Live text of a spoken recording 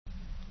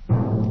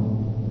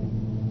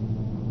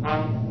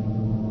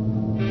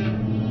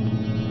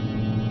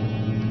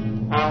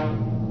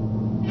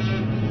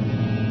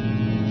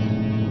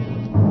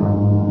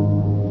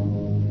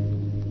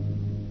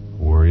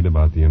Worried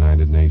about the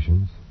United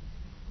Nations?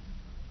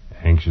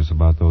 Anxious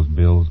about those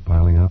bills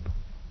piling up?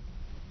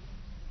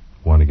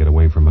 Want to get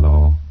away from it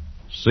all?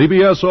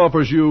 CBS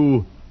offers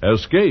you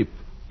Escape.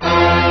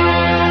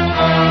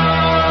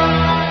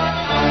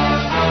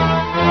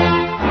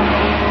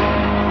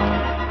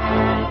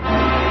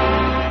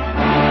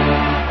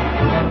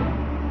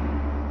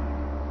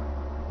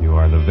 You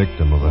are the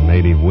victim of a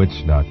native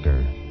witch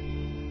doctor,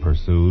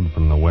 pursued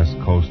from the west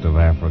coast of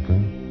Africa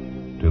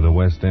to the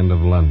west end of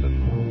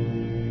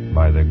London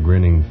by the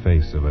grinning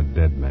face of a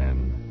dead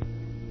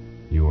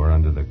man. You are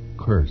under the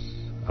curse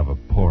of a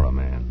poorer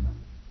man.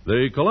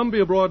 The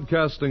Columbia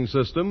Broadcasting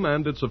System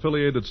and its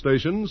affiliated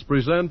stations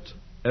present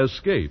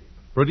Escape,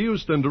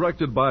 produced and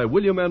directed by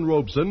William N.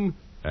 Robeson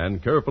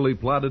and carefully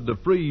plotted to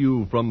free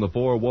you from the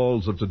four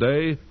walls of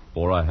today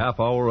for a half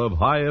hour of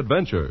high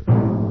adventure.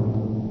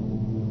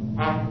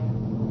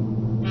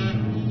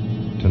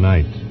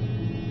 Tonight,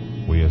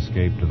 we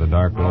escape to the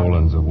dark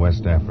lowlands of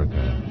West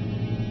Africa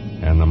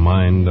and the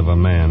mind of a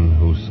man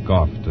who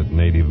scoffed at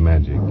native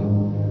magic,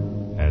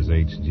 as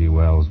H.G.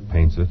 Wells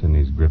paints it in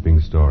his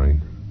gripping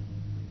story,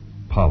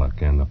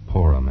 Pollock and the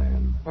Poorer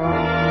Man.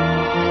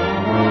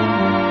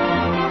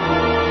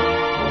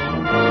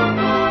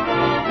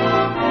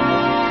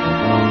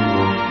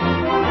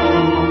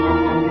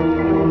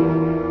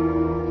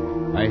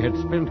 I had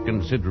spent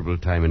considerable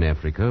time in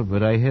Africa,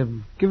 but I have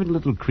given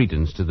little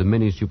credence to the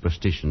many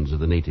superstitions of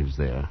the natives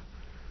there.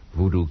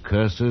 Voodoo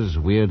curses,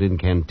 weird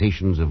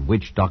incantations of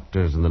witch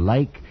doctors, and the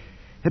like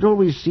had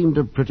always seemed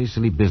a pretty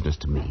silly business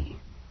to me.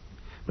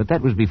 But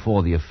that was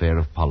before the affair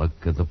of Pollock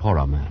and the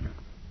Poorer Man.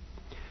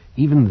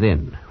 Even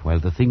then, while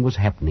the thing was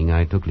happening,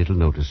 I took little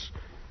notice.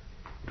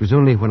 It was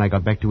only when I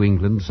got back to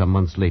England some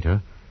months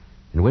later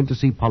and went to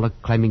see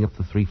Pollock climbing up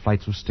the 3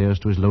 flights of stairs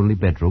to his lonely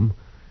bedroom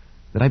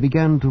that I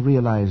began to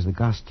realize the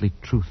ghastly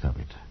truth of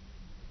it.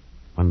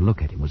 One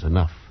look at him was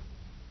enough.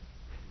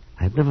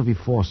 I had never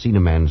before seen a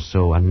man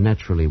so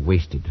unnaturally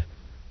wasted,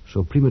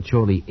 so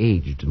prematurely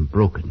aged and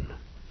broken,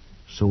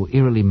 so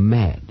eerily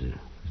mad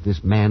as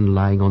this man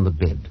lying on the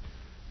bed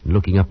and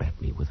looking up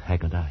at me with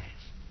haggard eyes.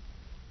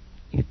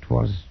 It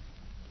was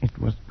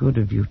good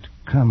of you to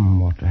come,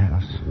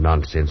 Waterhouse.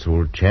 Nonsense,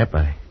 old chap.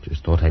 I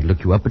just thought I'd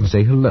look you up and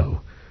say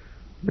hello.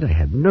 But I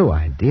had no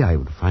idea I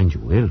would find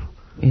you ill.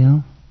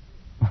 Ill?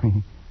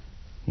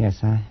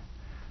 Yes, I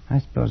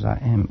suppose I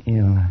am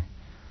ill.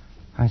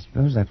 I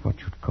suppose that's what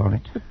you'd call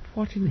it. But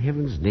what in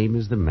heaven's name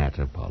is the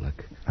matter,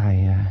 Pollock?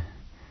 I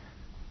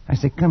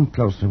say, come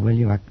closer, will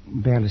you? I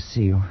can barely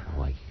see you.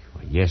 Why,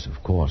 yes,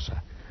 of course.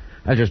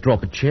 I'll just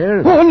drop a chair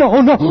and... Oh,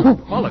 no.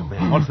 Pollock,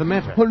 man, what's the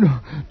matter? Oh,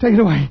 no. Take it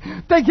away.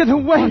 Take it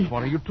away.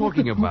 What are you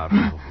talking about?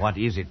 What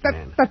is it,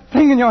 man? That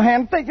thing in your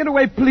hand. Take it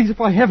away, please,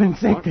 for heaven's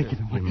sake. What? Take it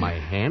away. In my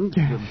hand?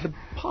 But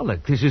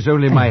Pollock, this is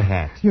only my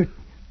hat. Your...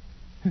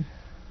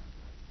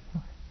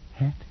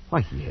 hat?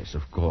 Why, yes,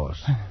 of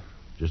course.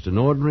 Just an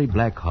ordinary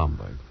black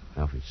Homburg.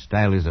 Now, if its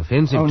style is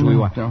offensive to you...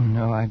 you...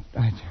 No, I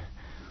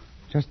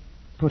just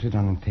put it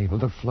on the table,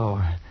 the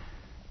floor.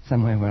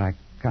 Somewhere where I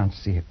can't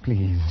see it,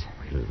 please.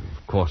 Well,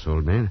 of course,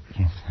 old man.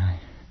 Yes,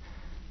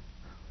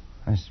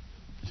 I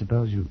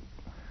suppose you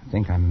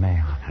think I'm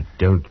mad. Now,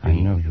 don't be. I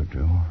know you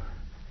do.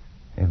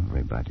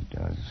 Everybody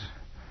does.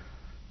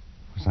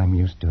 Because I'm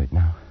used to it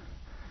now.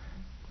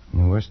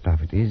 And the worst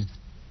of it is...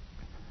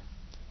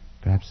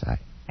 perhaps I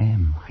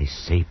am. I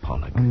say,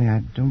 Pollock. Only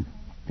I don't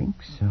think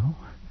so.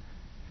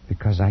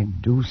 Because I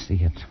do see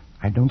it.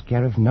 I don't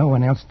care if no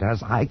one else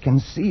does. I can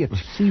see it.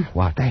 See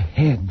what? The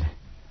head.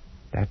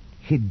 That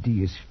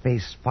hideous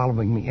face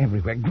following me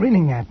everywhere,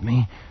 grinning at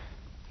me.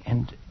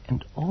 And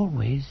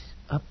always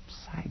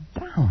upside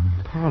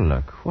down.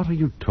 Pollock, what are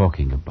you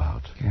talking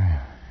about?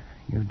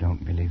 You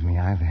don't believe me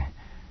either.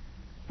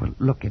 Well,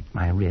 look at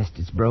my wrist.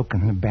 It's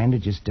broken. The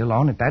bandage is still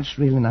on it. That's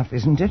real enough,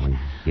 isn't it? Well,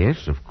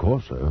 yes, of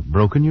course.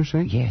 Broken, you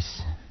say?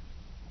 Yes.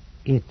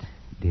 It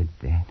did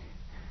that.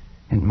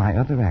 And my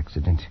other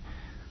accident,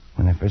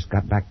 when I first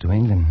got back to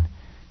England,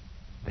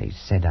 they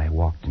said I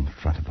walked in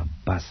front of a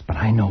bus, but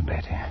I know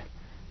better.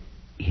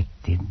 It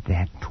did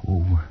that,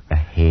 too. A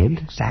head?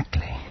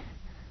 Exactly.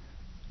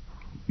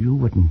 You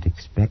wouldn't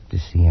expect to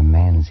see a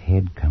man's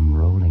head come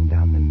rolling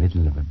down the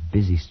middle of a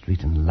busy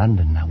street in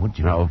London, now, would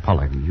you? No,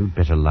 Pollock, you'd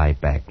better lie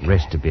back.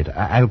 Rest a bit.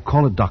 I'll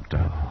call a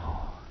doctor.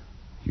 Oh,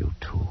 you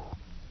too.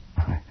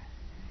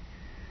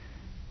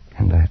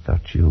 And I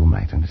thought you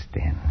might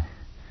understand.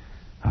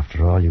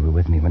 After all, you were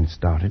with me when it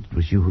started. It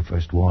was you who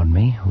first warned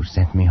me, who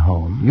sent me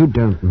home. You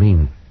don't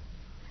mean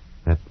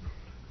that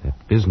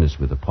business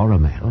with the Poorer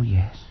Man? Oh,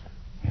 yes.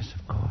 Yes,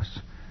 of course.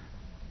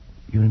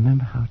 You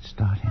remember how it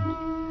started?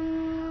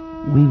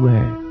 We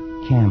were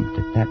camped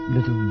at that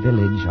little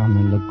village on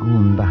the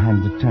lagoon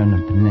behind the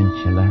Turner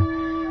Peninsula.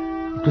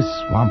 It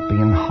was swampy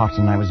and hot,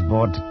 and I was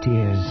bored to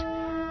tears.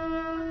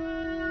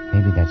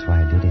 Maybe that's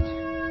why I did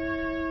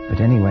it. But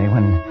anyway,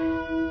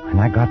 when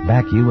I got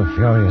back, you were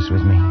furious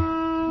with me.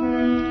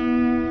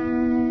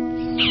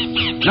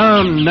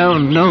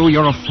 No,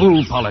 you're a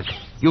fool, Pollock.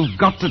 You've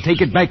got to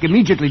take it back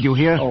immediately, do you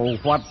hear? Oh,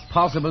 what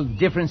possible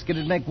difference could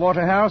it make,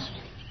 Waterhouse?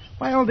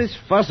 Why all this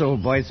fuss,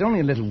 old boy? It's only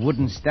a little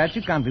wooden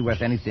statue. Can't be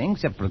worth anything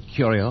except for a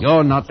curio.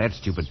 You're not that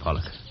stupid,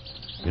 Pollock.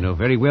 You know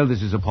very well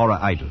this is a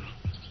Porra idol.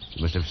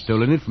 You must have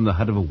stolen it from the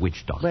hut of a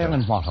witch doctor. Well,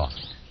 and what of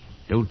it?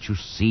 Don't you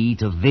see?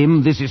 To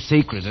them, this is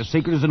sacred. As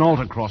sacred as an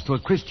altar cross to a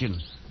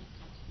Christian.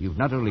 You've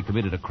not only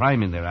committed a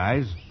crime in their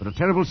eyes, but a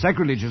terrible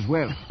sacrilege as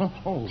well.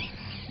 Oh,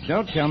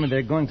 don't tell me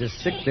they're going to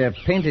sick their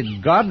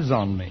painted gods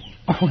on me.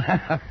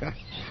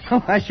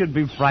 Oh, I should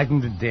be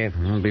frightened to death.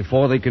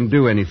 Before they can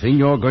do anything,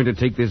 you're going to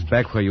take this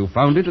back where you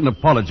found it and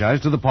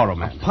apologize to the Porra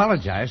man.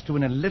 Apologize to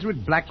an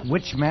illiterate black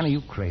witch man? Are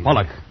you crazy?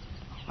 Pollock,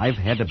 I've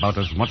had about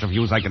as much of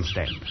you as I can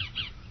stand.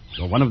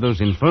 You're one of those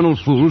infernal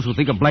fools who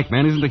think a black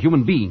man isn't a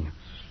human being.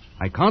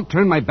 I can't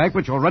turn my back,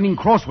 but you're running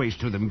crossways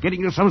to them,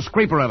 getting you some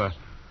scrape or other.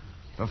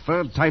 The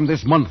third time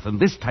this month, and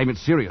this time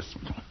it's serious.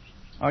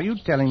 Are you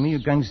telling me you're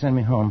going to send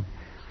me home?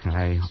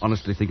 I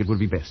honestly think it would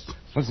be best.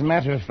 As a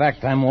matter of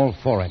fact, I'm all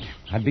for it.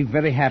 I'd be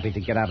very happy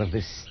to get out of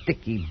this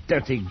sticky,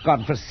 dirty,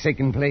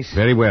 godforsaken place.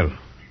 Very well.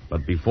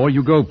 But before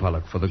you go,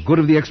 Pollock, for the good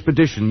of the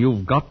expedition,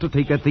 you've got to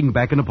take that thing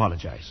back and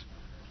apologize.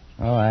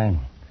 Oh,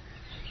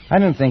 I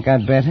don't think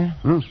I'd better.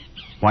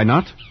 Why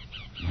not?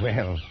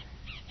 Well,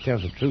 to tell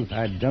the truth,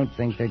 I don't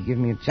think they'd give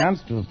me a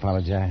chance to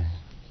apologize.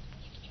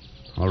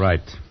 All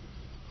right.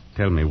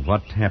 Tell me,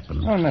 what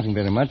happened? Oh, nothing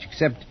very much,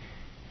 except...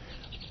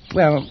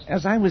 Well,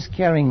 as I was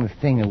carrying the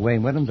thing away,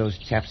 one of those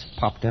chaps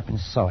popped up and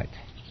saw it.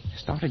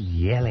 Started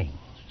yelling,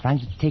 trying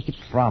to take it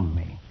from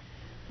me.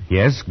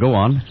 Yes, go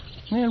on.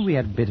 Well, we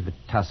had a bit of a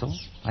tussle.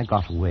 I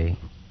got away.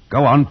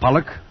 Go on,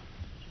 Pollock.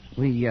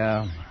 We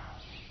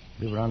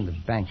were on the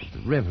bank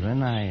of the river,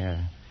 and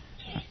I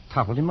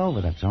toppled him over,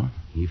 that's all.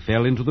 He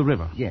fell into the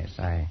river. Yes,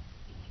 I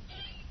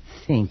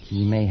think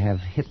he may have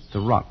hit the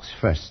rocks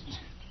first.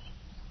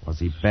 Was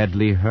he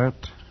badly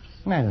hurt?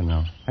 I don't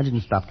know. I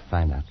didn't stop to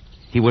find out.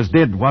 He was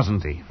dead,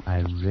 wasn't he?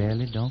 I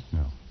really don't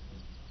know.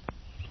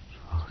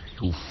 Oh,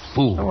 you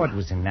fool. Oh, it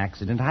was an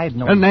accident. I had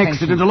no An intention...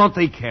 accident, a lot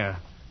they care.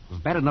 It was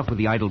bad enough with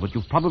the idol, but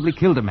you've probably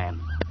killed a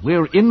man.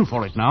 We're in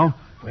for it now.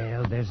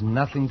 Well, there's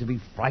nothing to be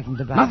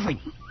frightened about. Nothing.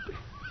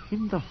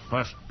 In the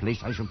first place,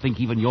 I should think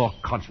even your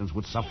conscience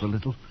would suffer a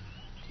little.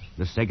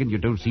 The second, you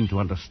don't seem to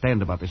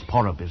understand about this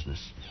Porra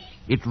business.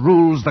 It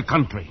rules the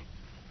country.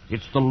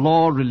 It's the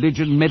law,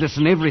 religion,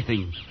 medicine,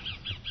 everything.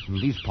 And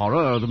these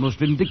Porra are the most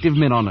vindictive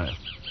men on earth.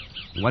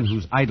 The one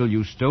whose idol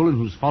you stole and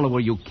whose follower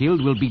you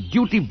killed will be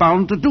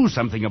duty-bound to do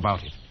something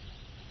about it.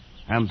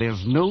 And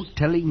there's no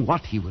telling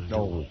what he will do.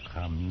 Oh,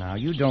 come now.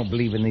 You don't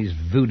believe in these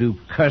voodoo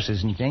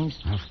curses and things?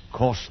 Of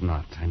course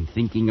not. I'm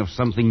thinking of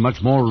something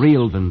much more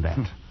real than that.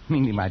 I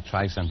mean, you might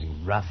try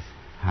something rough.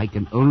 I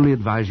can only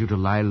advise you to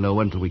lie low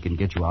until we can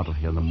get you out of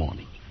here in the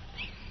morning.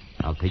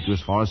 I'll take you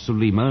as far as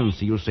Sulima and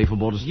see you safe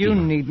aboard a steamer.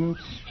 You needn't.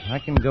 I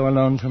can go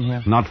alone from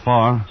here. Not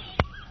far.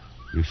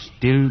 You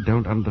still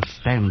don't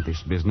understand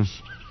this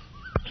business.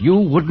 You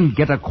wouldn't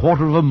get a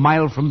quarter of a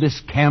mile from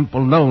this camp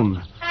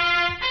alone.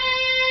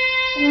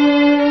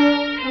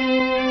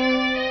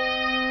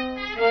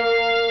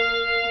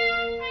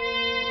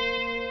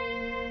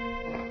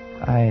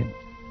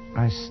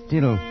 I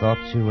still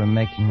thought you were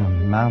making a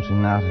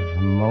mountain out of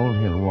a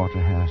molehill,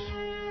 Waterhouse.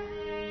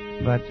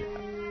 But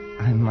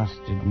I must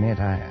admit,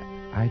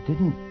 I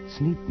didn't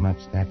sleep much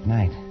that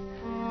night.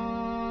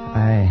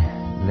 I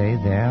lay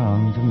there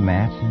on the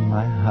mat in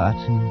my hut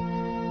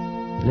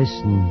and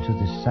listened to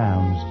the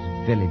sounds of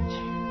the village.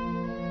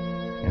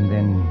 And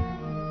then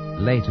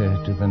later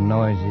to the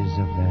noises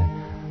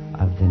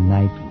of the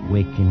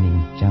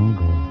night-wakening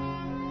jungle.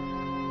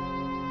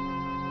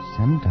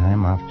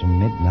 Sometime after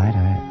midnight,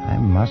 I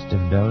must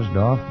have dozed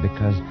off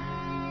because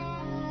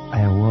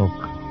I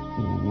awoke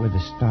with a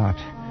start.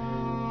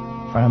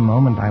 For a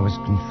moment, I was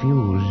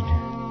confused,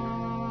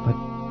 but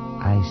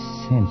I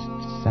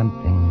sensed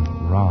something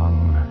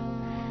wrong.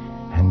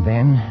 And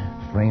then,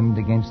 framed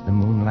against the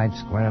moonlight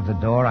square of the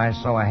door, I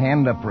saw a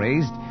hand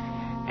upraised,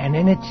 and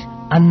in it,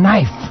 a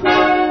knife.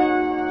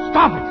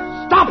 Stop it!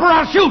 Stop or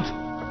I'll shoot!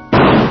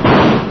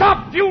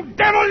 Stop, you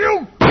devil,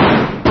 you!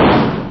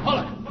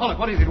 Pollock,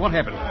 what is it? What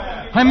happened?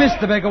 I missed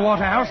the beggar,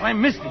 Waterhouse. I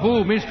missed him.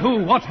 Who missed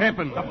who? What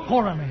happened? The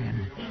Porra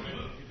man.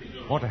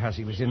 Waterhouse,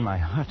 he was in my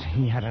hut.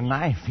 He had a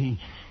knife. He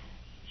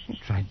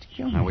tried to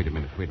kill me. Now, wait a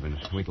minute. Wait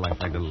till I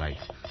find a light.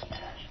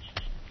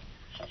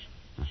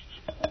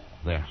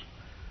 There.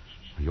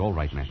 Are you all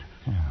right, man?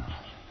 Oh,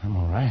 I'm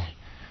all right.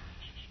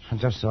 I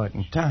just saw it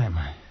in time.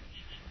 I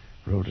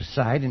rode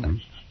aside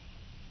and...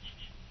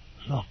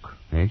 Look.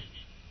 Eh?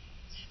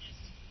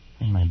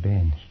 In my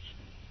bed.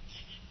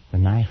 The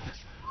knife.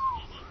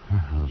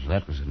 Oh,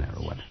 that was a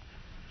narrow one.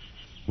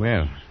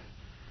 Well,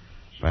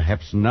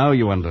 perhaps now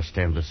you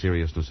understand the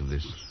seriousness of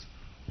this.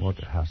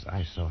 Waterhouse,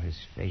 I saw his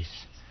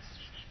face.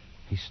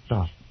 He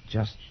stopped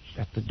just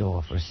at the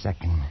door for a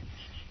second.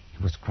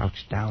 He was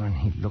crouched down and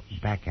he looked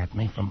back at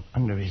me from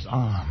under his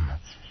arm.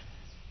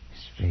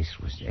 His face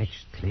was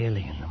etched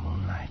clearly in the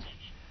moonlight.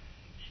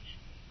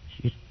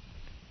 It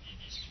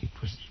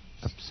was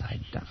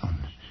upside down.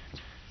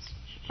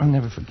 I'll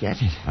never forget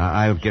it.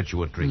 I'll get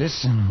you a drink.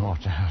 Listen,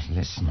 Waterhouse,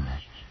 listen.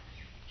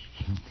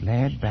 He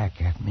glared back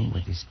at me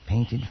with his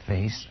painted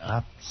face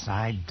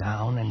upside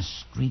down and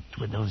streaked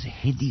with those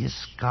hideous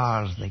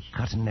scars they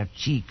cut in their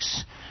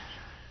cheeks.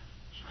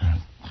 I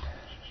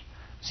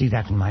see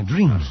that in my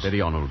dreams.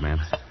 Steady on, old man.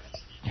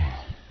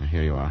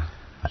 Here you are.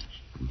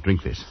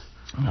 Drink this.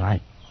 All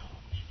right.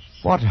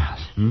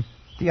 Waterhouse.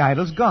 The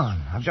idol's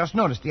gone. I've just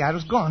noticed the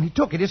idol's gone. He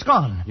took it. It's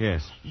gone.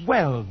 Yes.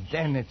 Well,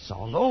 then it's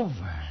all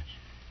over.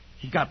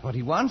 He got what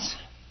he wants.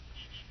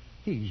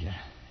 He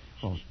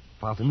won't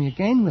bother me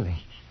again, will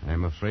he?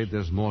 I'm afraid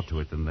there's more to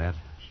it than that.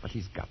 But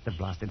he's got the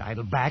blasted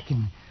idol back,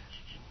 and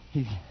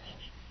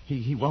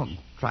he won't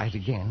try it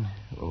again.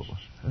 Oh,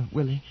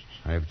 will he?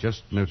 I've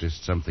just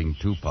noticed something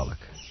too, Pollock.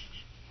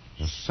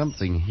 There's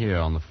something here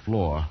on the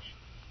floor.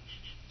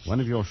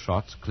 One of your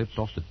shots clipped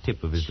off the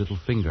tip of his little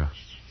finger.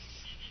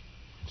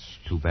 It's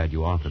too bad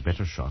you aren't a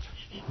better shot.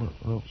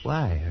 Well,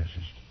 why?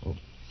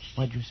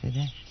 Why'd you say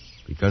that?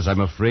 Because I'm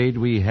afraid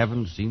we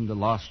haven't seen the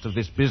last of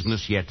this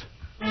business yet.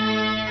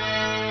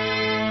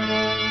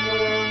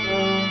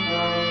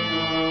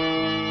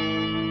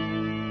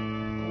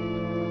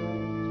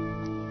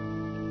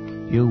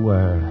 You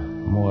were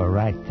more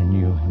right than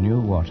you knew,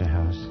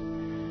 Waterhouse.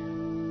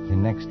 The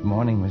next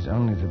morning was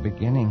only the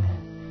beginning.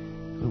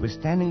 We were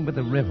standing by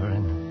the river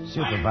and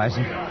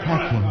supervising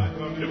packing.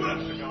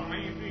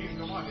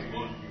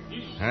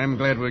 I'm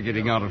glad we're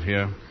getting out of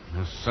here.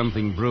 There's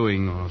something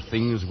brewing, or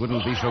things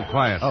wouldn't be so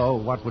quiet. Oh,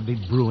 what would be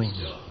brewing?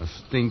 A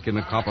stink in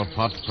a copper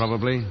pot,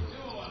 probably.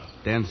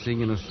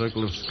 Dancing in a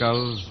circle of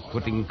skulls,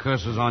 putting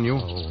curses on you.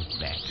 Oh,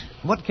 that.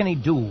 What can he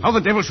do? How the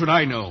devil should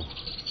I know?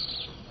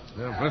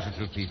 They're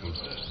versatile people.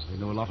 They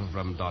know a lot of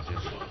rum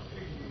dodges.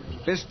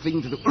 The best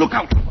thing to do... Look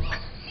out!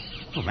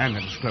 Oh, man,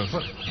 that was close.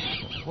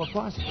 What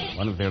was it?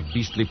 One of their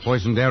beastly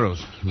poisoned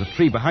arrows in the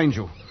tree behind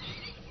you.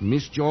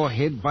 Missed your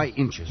head by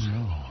inches.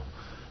 No.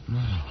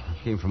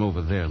 It came from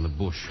over there in the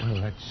bush.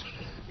 Well,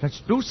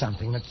 let's do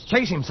something. Let's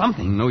chase him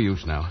something. No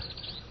use now.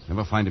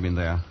 Never find him in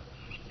there.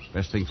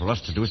 Best thing for us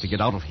to do is to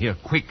get out of here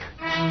quick.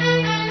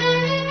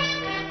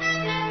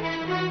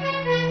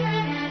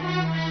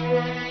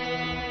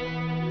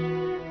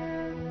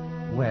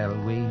 Well,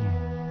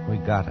 we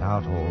got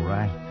out all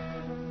right.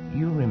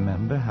 You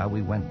remember how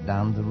we went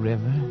down the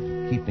river,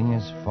 keeping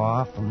as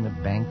far from the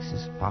banks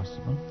as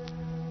possible?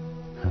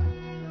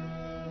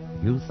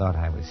 You thought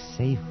I was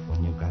safe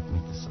when you got me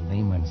to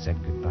Salima and said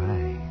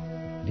goodbye.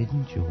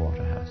 Didn't you,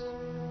 Waterhouse?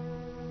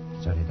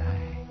 So did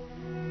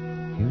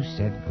I. You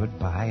said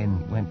goodbye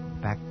and went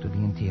back to the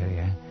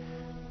interior.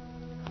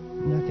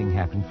 Nothing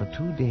happened for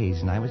 2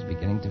 days, and I was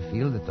beginning to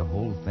feel that the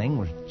whole thing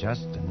was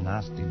just a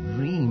nasty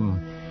dream.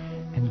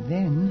 And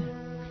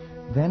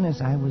then as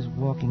I was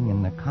walking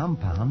in the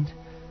compound,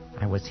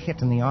 I was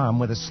hit in the arm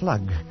with a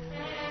slug.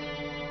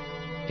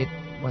 It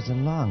was a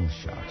long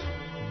shot.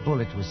 The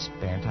bullet was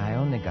spent. I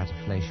only got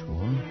a flesh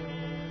wound.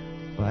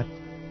 But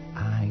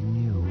I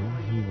knew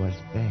he was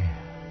there.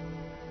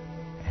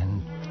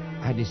 And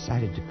I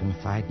decided to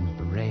confide in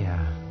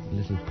Pereira, the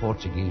little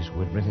Portuguese who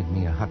had rented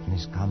me a hut in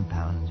his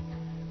compound.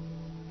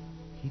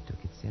 He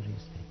took it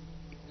seriously.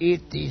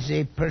 It is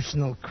a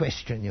personal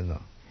question, you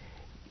know.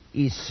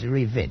 It's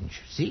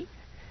revenge, see?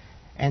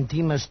 And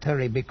he must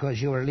hurry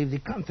because you will leave the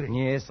country.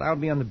 Yes, I'll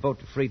be on the boat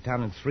to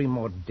Freetown in 3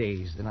 more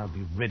days. Then I'll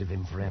be rid of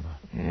him forever.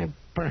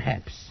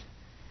 Perhaps.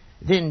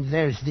 Then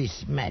there's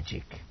this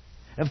magic.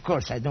 Of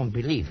course, I don't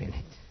believe in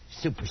it.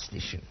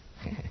 Superstition.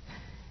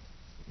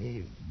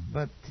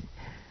 But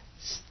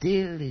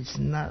still, it's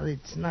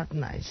not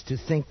nice to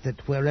think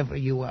that wherever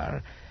you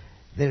are,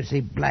 there's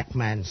a black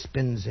man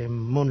spends a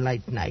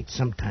moonlight night,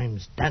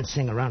 sometimes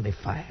dancing around a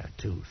fire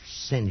to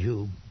send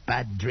you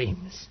bad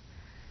dreams.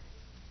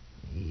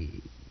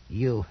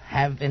 You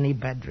have any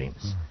bad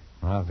dreams?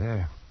 Well,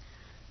 there.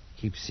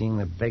 Keep seeing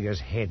the beggar's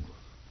head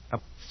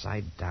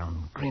upside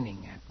down,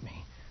 grinning at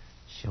me,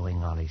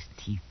 showing all his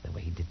teeth the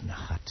way he did in the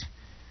hut.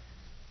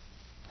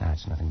 Now,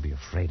 it's nothing to be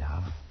afraid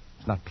of.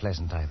 It's not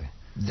pleasant either.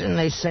 Then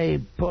they say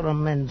poor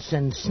men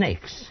send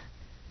snakes.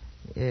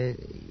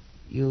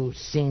 You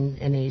seen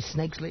any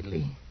snakes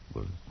lately?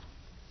 Well,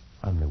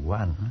 only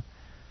one.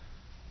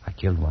 I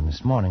killed one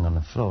this morning on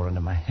the floor under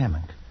my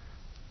hammock.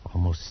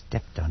 Almost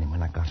stepped on him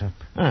when I got up.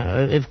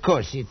 Of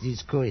course, it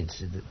is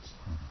coincidence.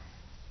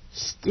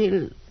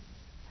 Still,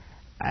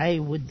 I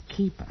would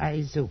keep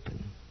eyes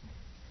open.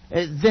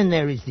 Then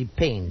there is the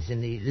pains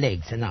in the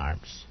legs and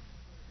arms.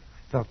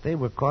 I thought they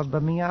were caused by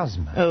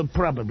miasma.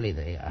 Probably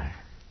they are.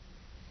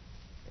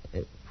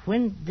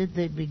 When did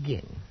they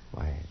begin?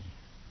 Why,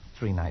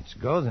 3 nights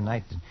ago, the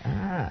night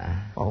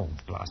that... Oh,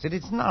 blast it,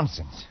 it's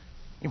nonsense.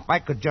 If I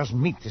could just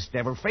meet this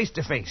devil face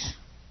to face,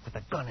 with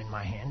a gun in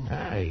my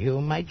hand...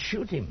 You might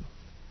shoot him.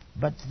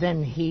 But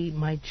then he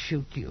might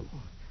shoot you.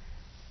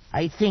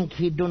 I think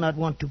he do not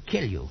want to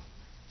kill you.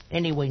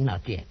 Anyway,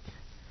 not yet.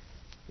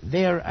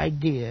 Their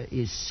idea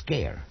is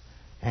scare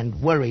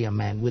and worry a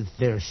man with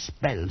their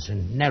spells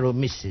and narrow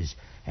misses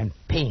and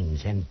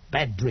pains and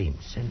bad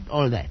dreams and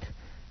all that,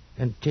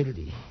 until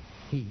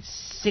he's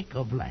sick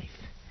of life.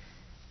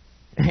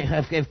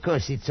 Of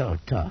course, it's all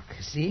talk,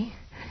 see?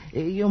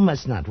 You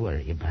must not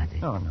worry about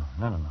it. No,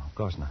 of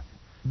course not.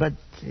 But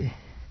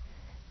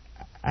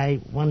I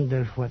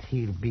wonder what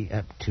he'll be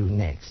up to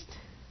next.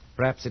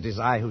 Perhaps it is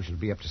I who shall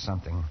be up to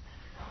something.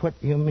 What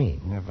do you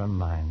mean? Never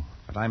mind.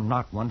 But I'm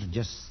not one to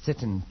just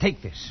sit and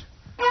take this.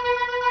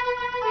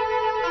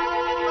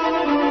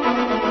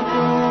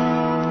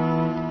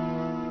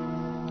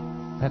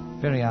 That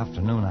very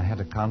afternoon, I had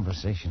a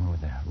conversation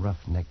with a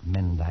roughneck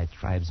Mendai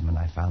tribesman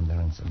I found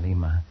there in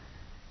Salima.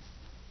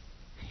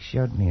 He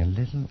showed me a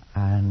little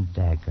iron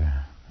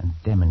dagger and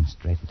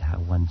demonstrated how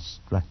one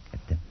struck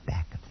at the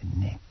back of the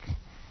neck.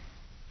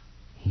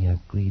 He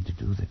agreed to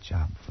do the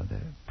job for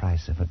the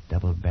price of a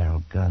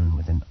double-barrel gun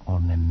with an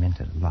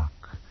ornamental lock.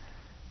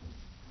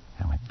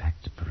 I went back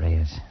to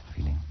Piraeus,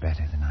 feeling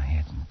better than I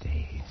had in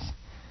days.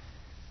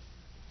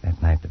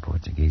 That night, the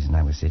Portuguese and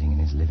I were sitting in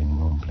his living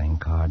room playing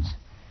cards,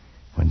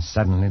 when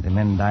suddenly the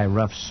Mendai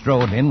rough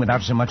strode in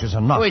without so much as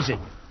a knock. Who is it?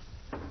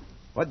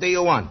 What do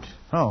you want?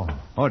 Oh,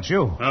 it's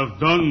you. Have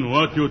done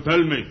what you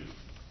tell me.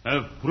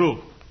 Have proof.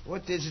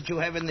 What is it you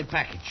have in the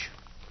package?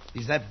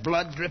 Is that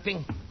blood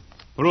dripping?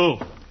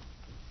 Proof.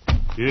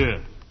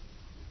 Here.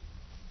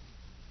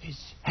 His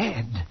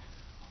head.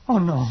 Oh,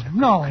 no.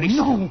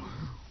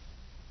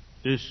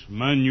 This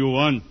man you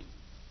want.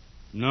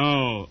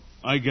 Now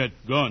I get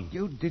gone.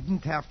 You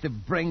didn't have to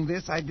bring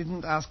this. I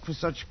didn't ask for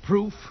such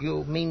proof.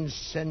 You mean,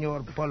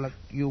 Senor Pollock,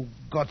 you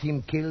got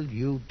him killed?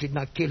 You did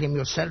not kill him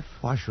yourself?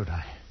 Why should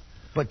I?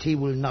 But he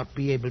will not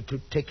be able to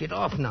take it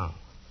off now.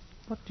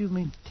 What do you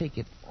mean, take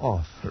it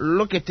off?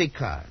 Look at the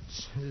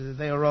cards.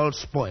 They are all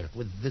spoiled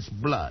with this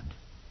blood.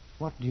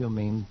 What do you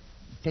mean,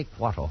 take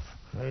what off?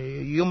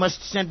 You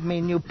must send me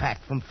a new pack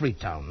from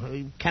Freetown.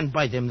 You can't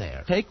buy them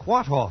there. Take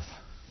what off?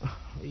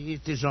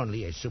 It is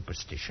only a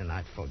superstition.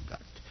 I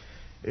forgot.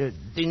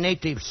 The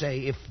natives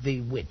say if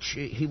the witch...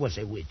 he was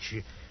a witch.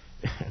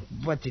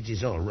 But it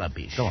is all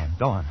rubbish. Go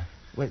on.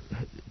 Well,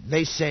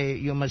 they say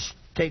you must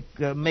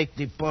make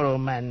the poor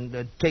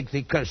man take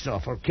the curse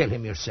off or kill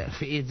him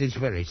yourself. It is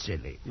very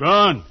silly.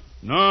 Gun.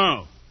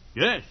 No.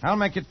 Yes. I'll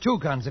make it 2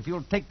 guns if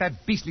you'll take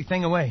that beastly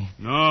thing away.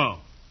 No.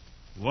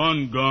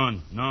 1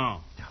 gun.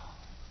 No.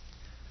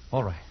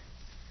 All right.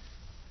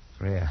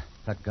 Freya,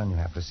 that gun you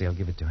have for sale,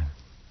 give it to him.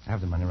 I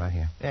have the money right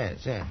here.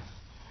 Yes.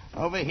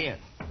 Over here.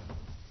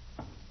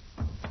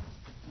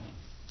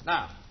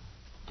 Now,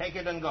 take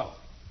it and go.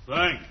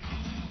 Thanks.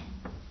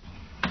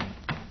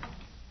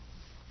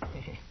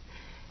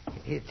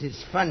 It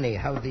is funny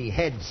how the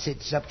head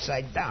sits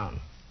upside down.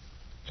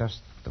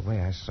 Just the way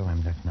I saw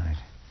him that night.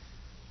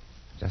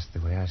 Just the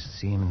way I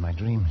see him in my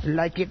dreams.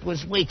 Like it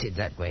was weighted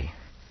that way.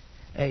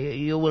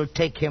 You will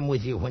take him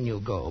with you when you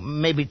go.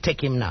 Maybe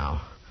take him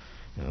now.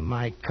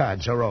 My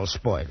cards are all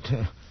spoiled.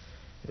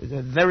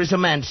 There is a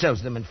man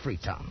sells them in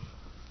Freetown.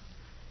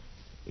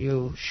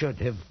 You should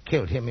have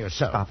killed him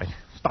yourself.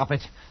 Stop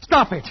it.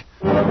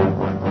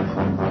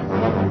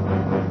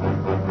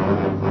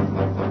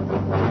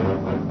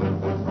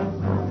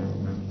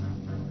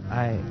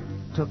 I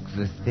took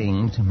the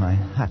thing to my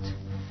hut.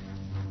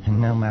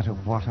 And no matter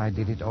what I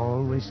did, it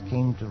always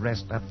came to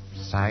rest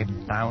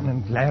upside down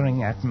and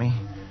glaring at me.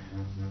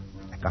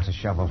 I got a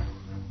shovel.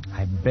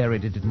 I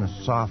buried it in the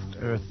soft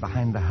earth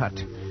behind the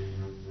hut.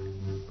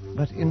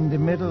 But in the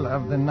middle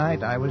of the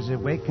night, I was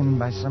awakened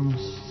by some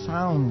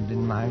sound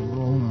in my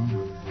room.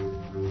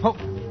 Oh,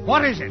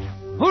 what is it?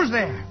 Who's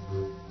there?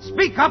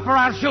 Speak up or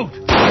I'll shoot.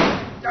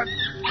 A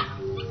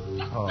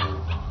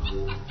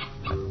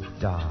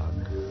dog.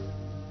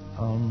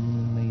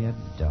 Only a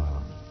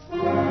dog.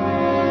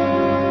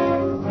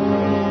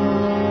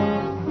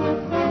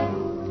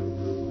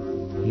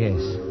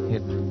 Yes,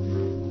 it's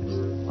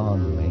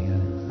only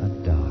a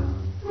dog.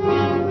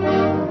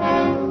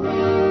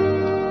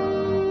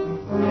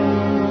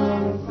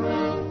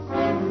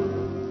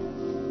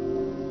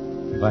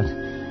 But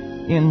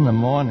in the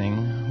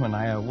morning, when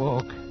I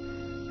awoke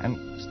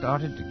and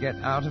started to get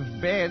out of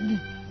bed,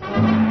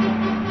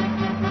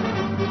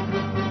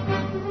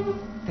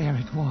 there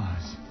it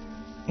was,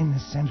 in the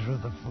center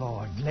of the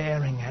floor,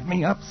 glaring at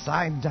me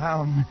upside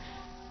down.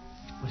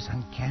 It was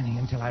uncanny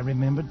until I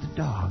remembered the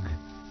dog.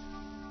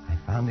 I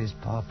found his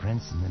paw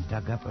prints in the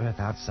dug-up earth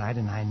outside,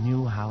 and I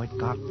knew how it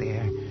got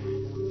there.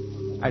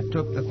 I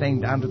took the thing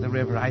down to the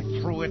river. I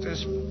threw it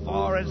as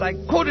far as I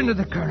could into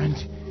the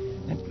current.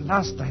 At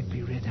last I'd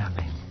be rid of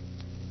it.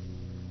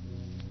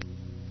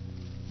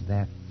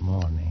 That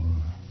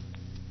morning,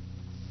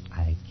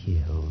 I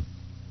killed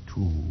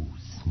 2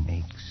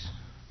 snakes.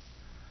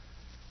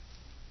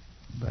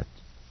 But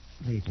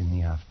late in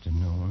the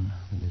afternoon,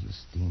 a little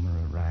steamer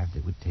arrived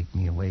that would take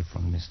me away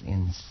from this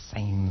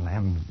insane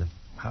land of the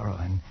Pharaoh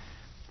and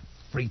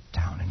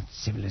Freetown and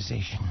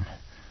civilization.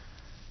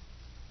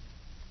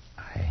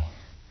 I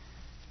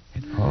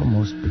had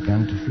almost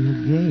begun to feel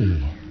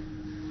gay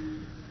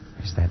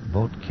as that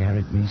boat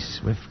carried me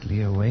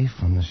swiftly away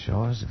from the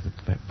shores of the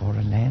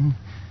Bora land.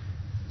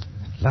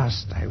 At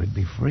last I would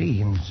be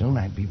free, and soon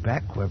I'd be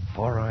back where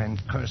Bora and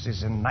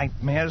curses and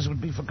nightmares would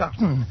be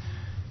forgotten.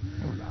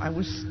 I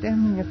was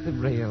standing at the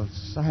rail,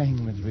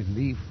 sighing with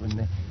relief, when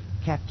the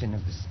captain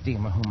of the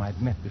steamer whom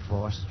I'd met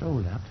before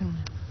strolled up and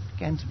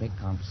began to make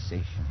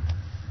conversation.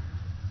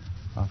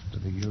 After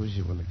the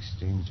usual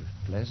exchange of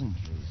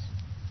pleasantries,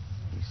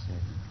 he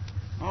said,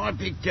 I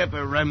picked up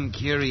a rum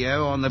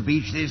curio on the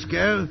beach this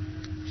go.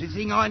 It's a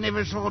thing I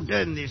never saw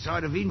done this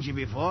side of India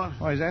before.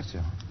 Why is that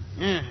so?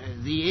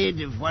 The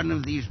head of one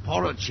of these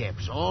pirate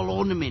chaps, all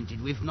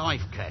ornamented with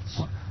knife cuts.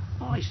 What?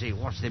 I say,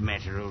 what's the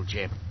matter, old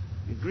chap?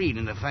 You're green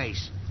in the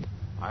face.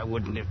 I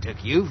wouldn't have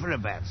took you for a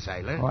bad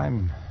sailor. Oh,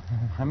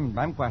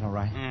 I'm quite all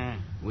right.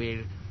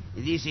 Well,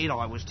 this head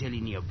I was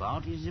telling you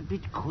about is a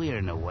bit queer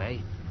in a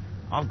way.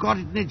 I've got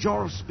it in a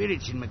jar of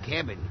spirits in my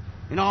cabin,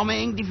 and I'm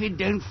hanged if it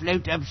don't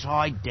float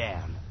upside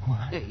down.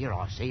 What? Here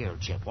I say,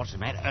 old chap, what's the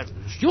matter?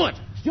 Stuart!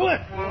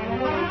 Stuart!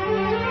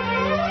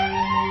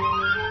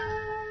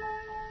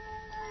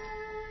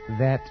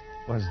 That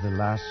was the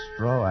last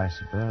straw, I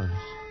suppose.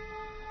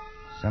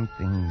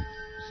 Something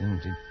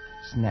seemed to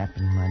snap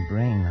in my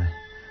brain.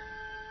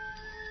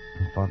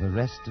 And for the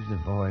rest of the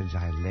voyage,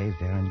 I lay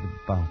there in the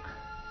bunk,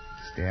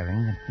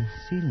 staring at the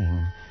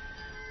ceiling.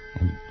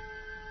 And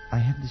I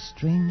had the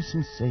strange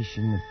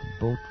sensation that the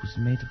boat was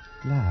made of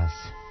glass,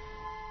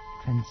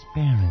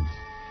 transparent,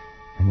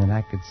 and that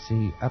I could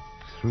see up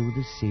through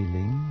the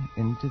ceiling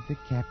into the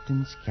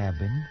captain's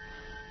cabin,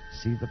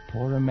 see the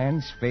poorer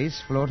man's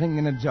face floating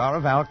in a jar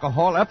of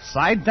alcohol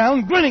upside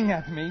down, grinning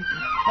at me.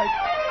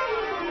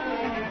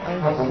 I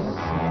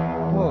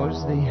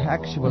suppose the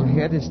actual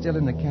head is still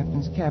in the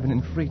captain's cabin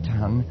in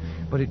Freetown,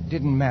 but it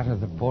didn't matter.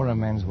 The poorer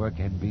man's work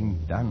had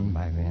been done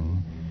by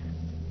then,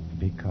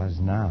 because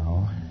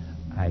now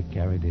I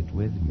carried it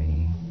with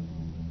me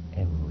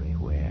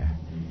everywhere.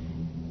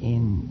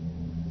 In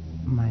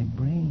my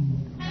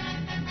brain.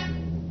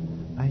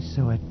 I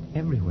saw it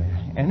everywhere,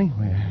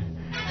 anywhere.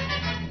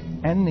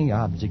 Any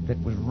object that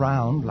was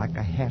round like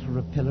a hat or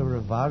a pillar or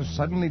a vase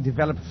suddenly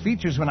developed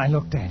features when I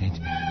looked at it.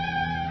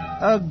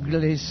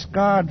 Ugly,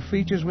 scarred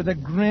features with a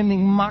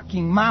grinning,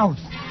 mocking mouth.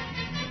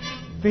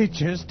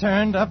 Features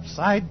turned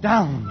upside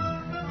down.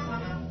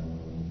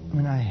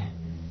 When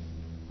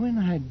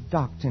I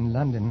docked in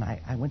London,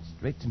 I went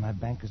straight to my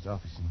banker's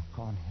office in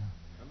Cornhill.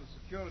 And the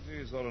security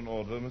is all in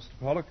order, Mr.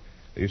 Pollock.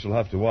 You shall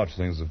have to watch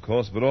things, of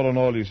course, but all in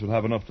all, you shall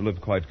have enough to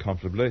live quite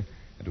comfortably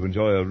and to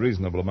enjoy a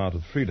reasonable amount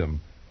of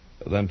freedom.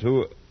 Then,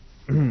 too...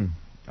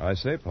 I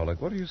say,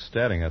 Pollock, what are you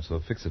staring at so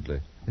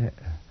fixedly?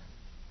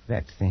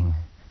 That thing.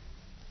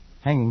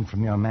 Hanging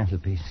from your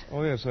mantelpiece.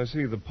 Oh, yes, I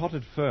see. The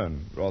potted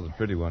fern. Rather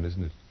pretty one,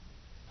 isn't it?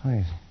 Oh,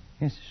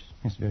 yes.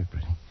 Yes, very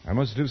pretty. I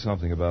must do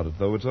something about it,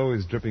 though. It's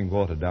always dripping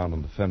water down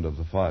on the fender of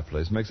the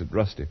fireplace. Makes it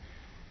rusty.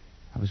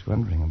 I was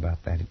wondering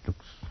about that. It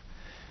looks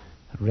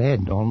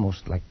red,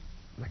 almost like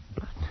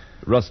blood.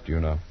 Rust, you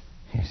know.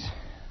 Yes.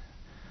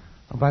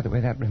 Oh, by the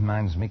way, that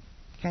reminds me.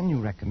 Can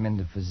you recommend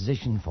a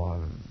physician for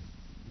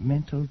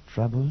mental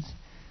troubles?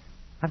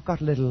 I've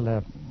got a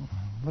little,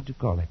 what do you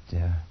call it?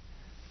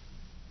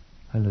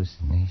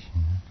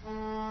 Hallucination.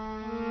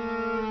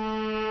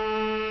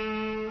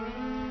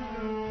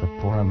 The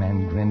poor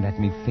man grinned at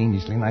me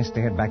fiendishly, and I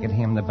stared back at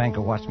him. The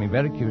banker watched me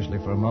very curiously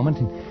for a moment,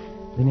 and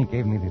then he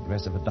gave me the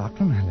address of a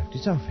doctor, and I left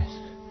his office.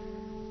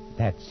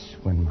 That's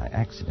when my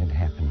accident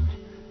happened.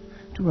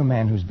 To a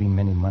man who's been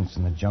many months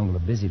in the jungle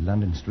of busy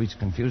London streets,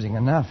 confusing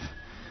enough.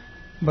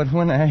 But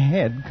when a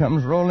head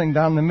comes rolling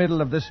down the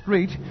middle of the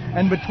street,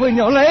 and between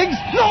your legs...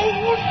 No!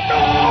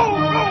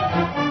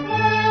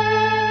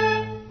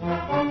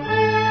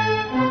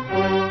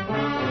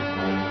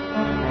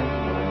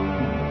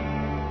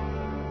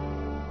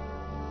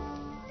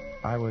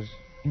 I was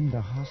in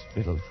the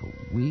hospital for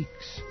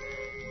weeks.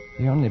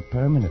 The only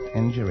permanent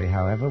injury,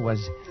 however,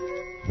 was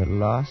the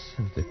loss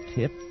of the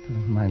tip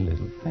of my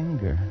little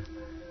finger.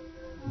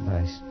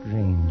 By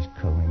strange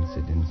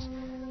coincidence,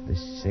 the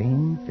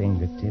same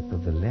fingertip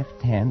of the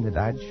left hand that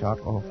I'd shot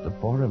off the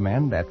poorer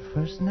man that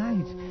first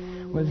night.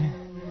 Well,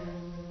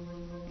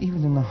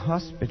 even in the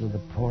hospital,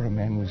 the poorer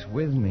man was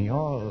with me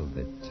all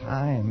the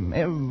time,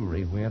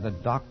 everywhere. The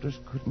doctors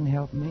couldn't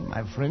help me.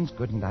 My friends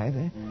couldn't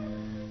either.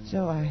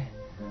 So I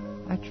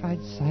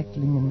tried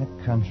cycling in the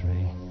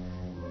country.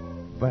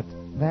 But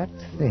that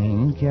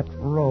thing kept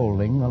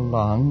rolling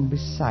along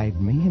beside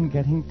me and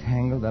getting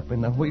tangled up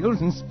in the wheels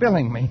and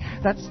spilling me.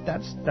 That's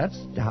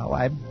how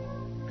I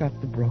got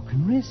the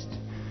broken wrist.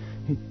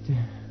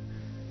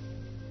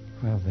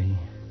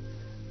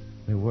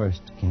 The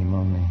worst came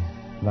only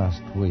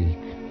last week.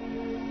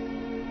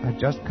 I'd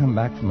just come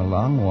back from a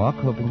long walk,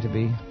 hoping to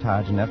be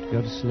tired enough to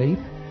go to sleep.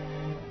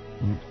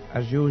 And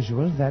as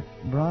usual, that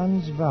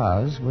bronze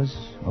vase was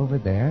over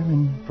there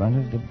in front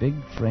of the big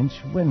French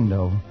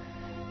window.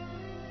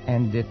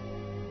 And it...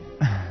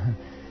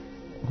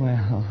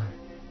 well,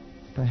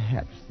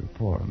 perhaps the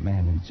poor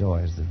man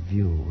enjoys the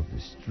view of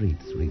the street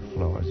 3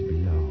 floors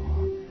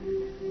below.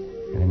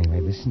 But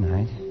anyway, this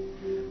night,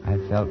 I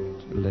felt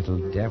a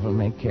little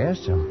devil-may-care,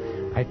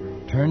 so I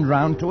turned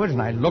round to it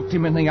and I looked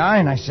him in the eye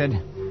and I said,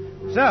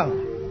 "So,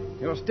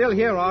 you're still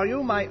here, are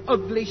you, my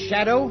ugly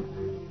shadow?"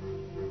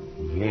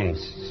 Yes.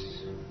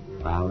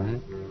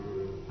 Pollock,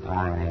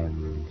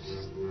 I'm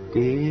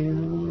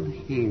still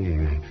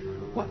here.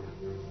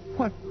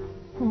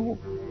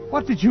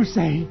 What did you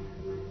say?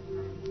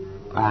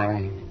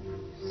 I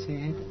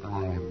said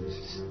I'm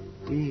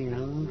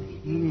still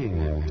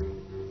here.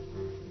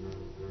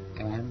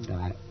 And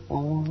I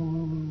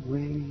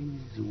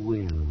always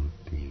will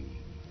be.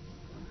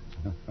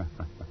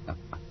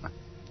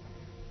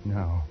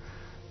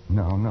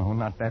 No,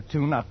 not that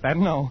too, not that,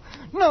 no.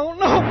 No.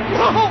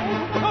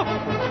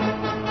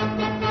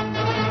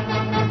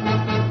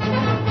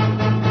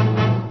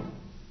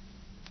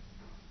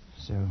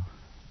 So,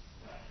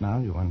 now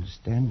you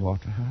understand,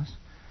 Waterhouse?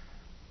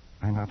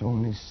 I not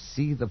only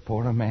see the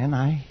poor man,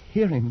 I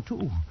hear him,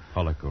 too.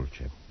 Pollock, old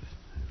chap,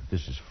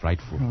 this is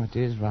frightful. Oh, it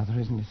is rather,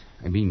 isn't it?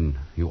 I mean,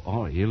 you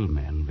are ill,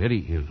 man,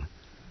 very ill.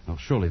 Now,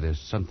 surely there's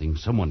something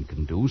someone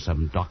can do,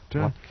 some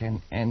doctor. What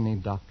can any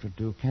doctor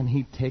do? Can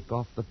he take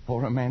off the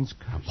poor man's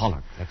curse? Now,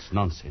 Pollock, that's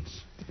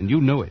nonsense. And you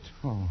know it.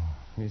 Oh,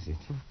 is it?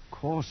 Of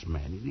course,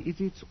 man.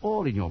 It's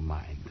all in your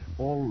mind.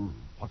 All,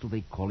 what do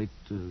they call it?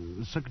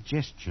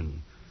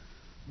 Suggestion.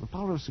 The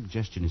power of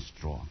suggestion is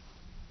strong.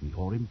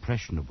 You're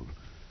impressionable.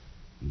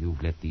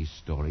 You've let these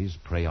stories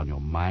prey on your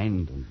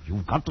mind, and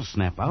you've got to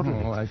snap out of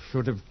it. Oh, I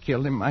should have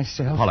killed him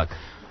myself. Pollock.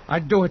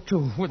 I'd do it,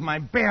 too, with my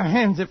bare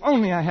hands, if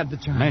only I had the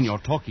chance. Man, you're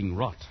talking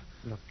rot.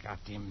 Look at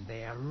him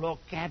there. Look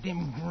at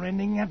him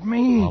grinning at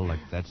me. Pollock,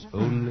 that's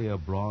only a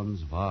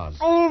bronze vase.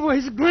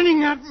 Always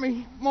grinning at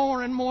me.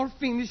 More and more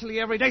fiendishly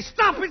every day.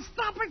 Stop it,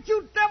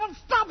 you devil.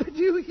 Stop it,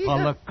 you hear?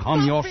 Pollock,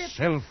 calm Stop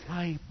yourself.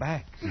 Lie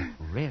back.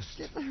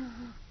 Rest.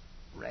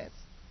 Rest.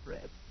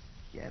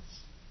 Yes.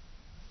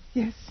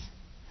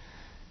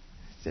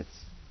 That's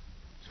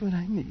what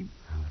I need.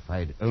 Well, if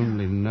I'd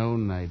only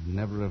known, I'd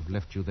never have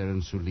left you there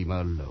in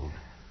Sulima alone.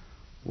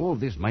 All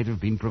this might have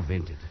been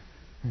prevented.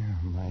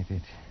 Yeah, might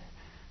it?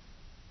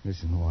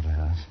 Listen,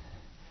 Waterhouse.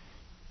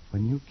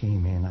 When you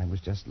came in, I was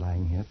just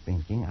lying here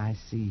thinking. I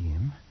see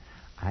him.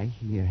 I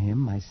hear him.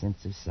 My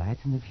sense of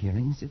sight and of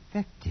hearing is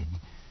affected.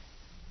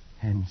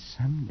 And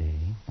someday,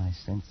 my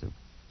sense of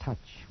touch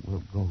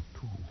will go,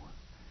 too.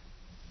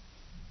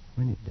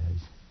 When it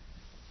does,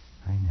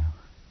 I know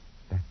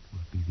that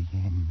will be the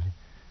end.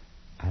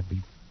 I'll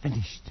be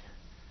finished.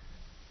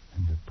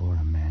 And the poor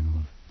man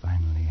will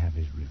finally have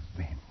his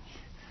revenge.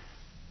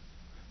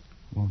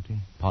 Won't he?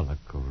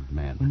 Pollock, old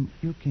man. When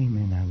you came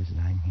in, I was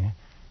lying here,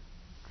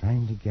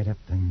 trying to get up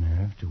the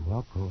nerve to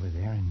walk over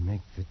there and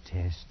make the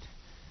test.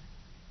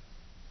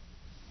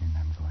 And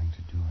I'm going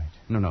to do it.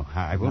 No,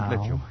 I won't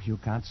let you. You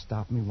can't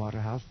stop me,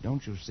 Waterhouse.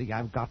 Don't you see?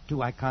 I've got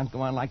to. I can't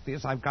go on like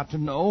this. I've got to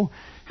know.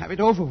 Have it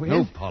over with.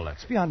 No, Pollock.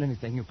 It's beyond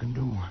anything you can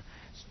do.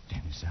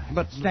 Stand aside.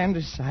 But stand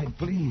aside,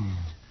 please.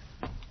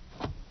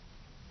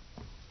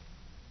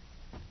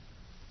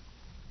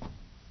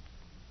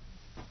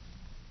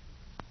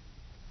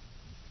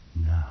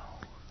 Now.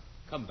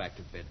 Come back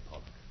to bed,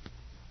 Pollock.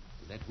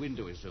 That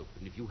window is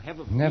open. If you have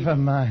a... Never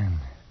mind.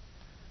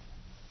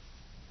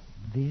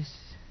 This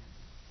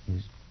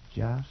is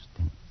just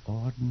an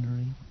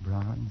ordinary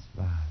bronze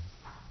vase.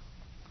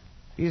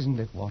 Isn't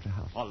it,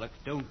 Waterhouse? Pollock,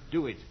 don't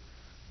do it.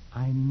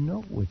 I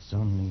know it's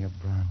only a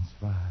bronze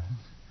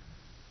vase.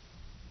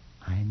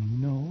 I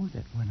know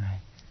that when I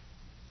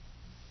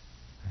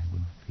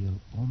will feel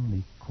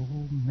only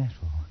cold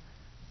metal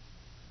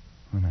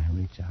when I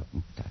reach out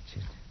and touch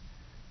it.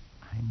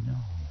 I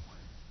know.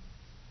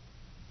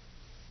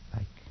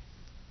 Like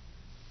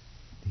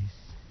this.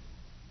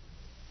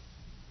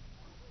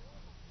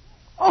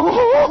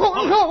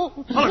 Oh,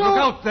 no! Pollock, look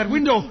out! That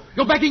window!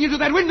 You're backing into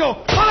that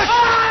window! Pollock!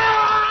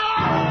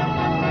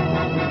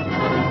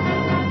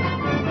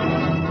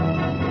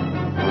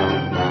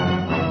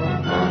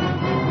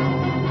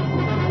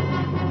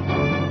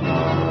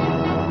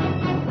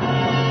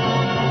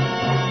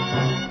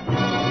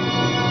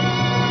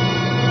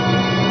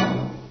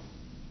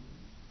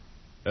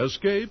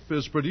 Escape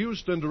is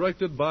produced and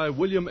directed by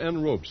William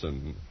N.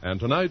 Robeson, and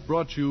tonight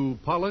brought you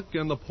Pollock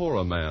and the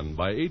Poorer Man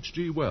by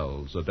H.G.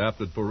 Wells,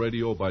 adapted for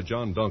radio by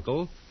John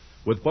Dunkel,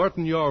 with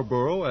Barton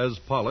Yarborough as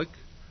Pollock,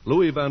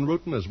 Louis Van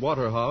Ruten as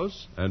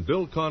Waterhouse, and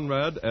Bill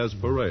Conrad as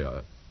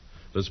Berea.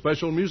 The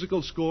special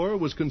musical score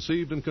was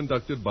conceived and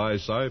conducted by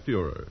Cy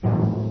Feuer.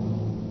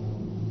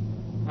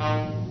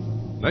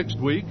 Next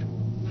week...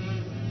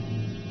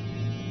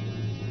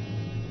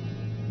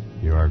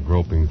 You are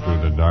groping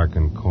through the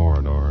darkened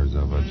corridors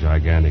of a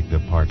gigantic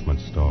department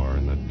store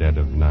in the dead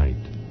of night.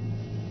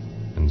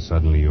 And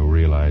suddenly you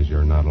realize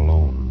you're not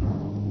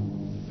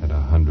alone. That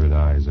 100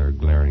 eyes are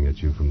glaring at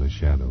you from the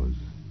shadows.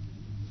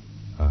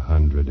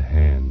 100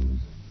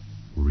 hands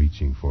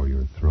reaching for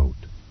your throat.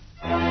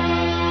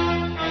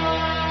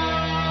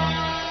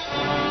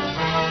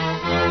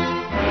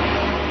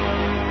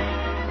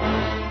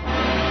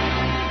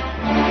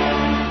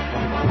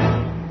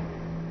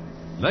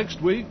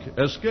 Next week,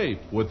 Escape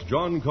with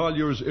John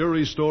Collier's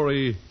eerie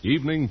story,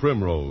 Evening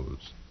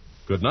Primrose.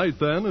 Good night,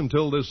 then,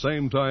 until this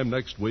same time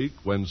next week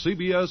when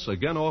CBS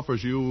again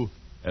offers you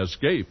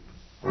Escape.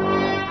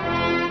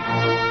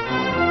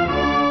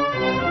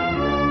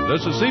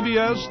 This is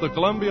CBS, the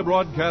Columbia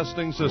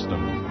Broadcasting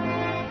System.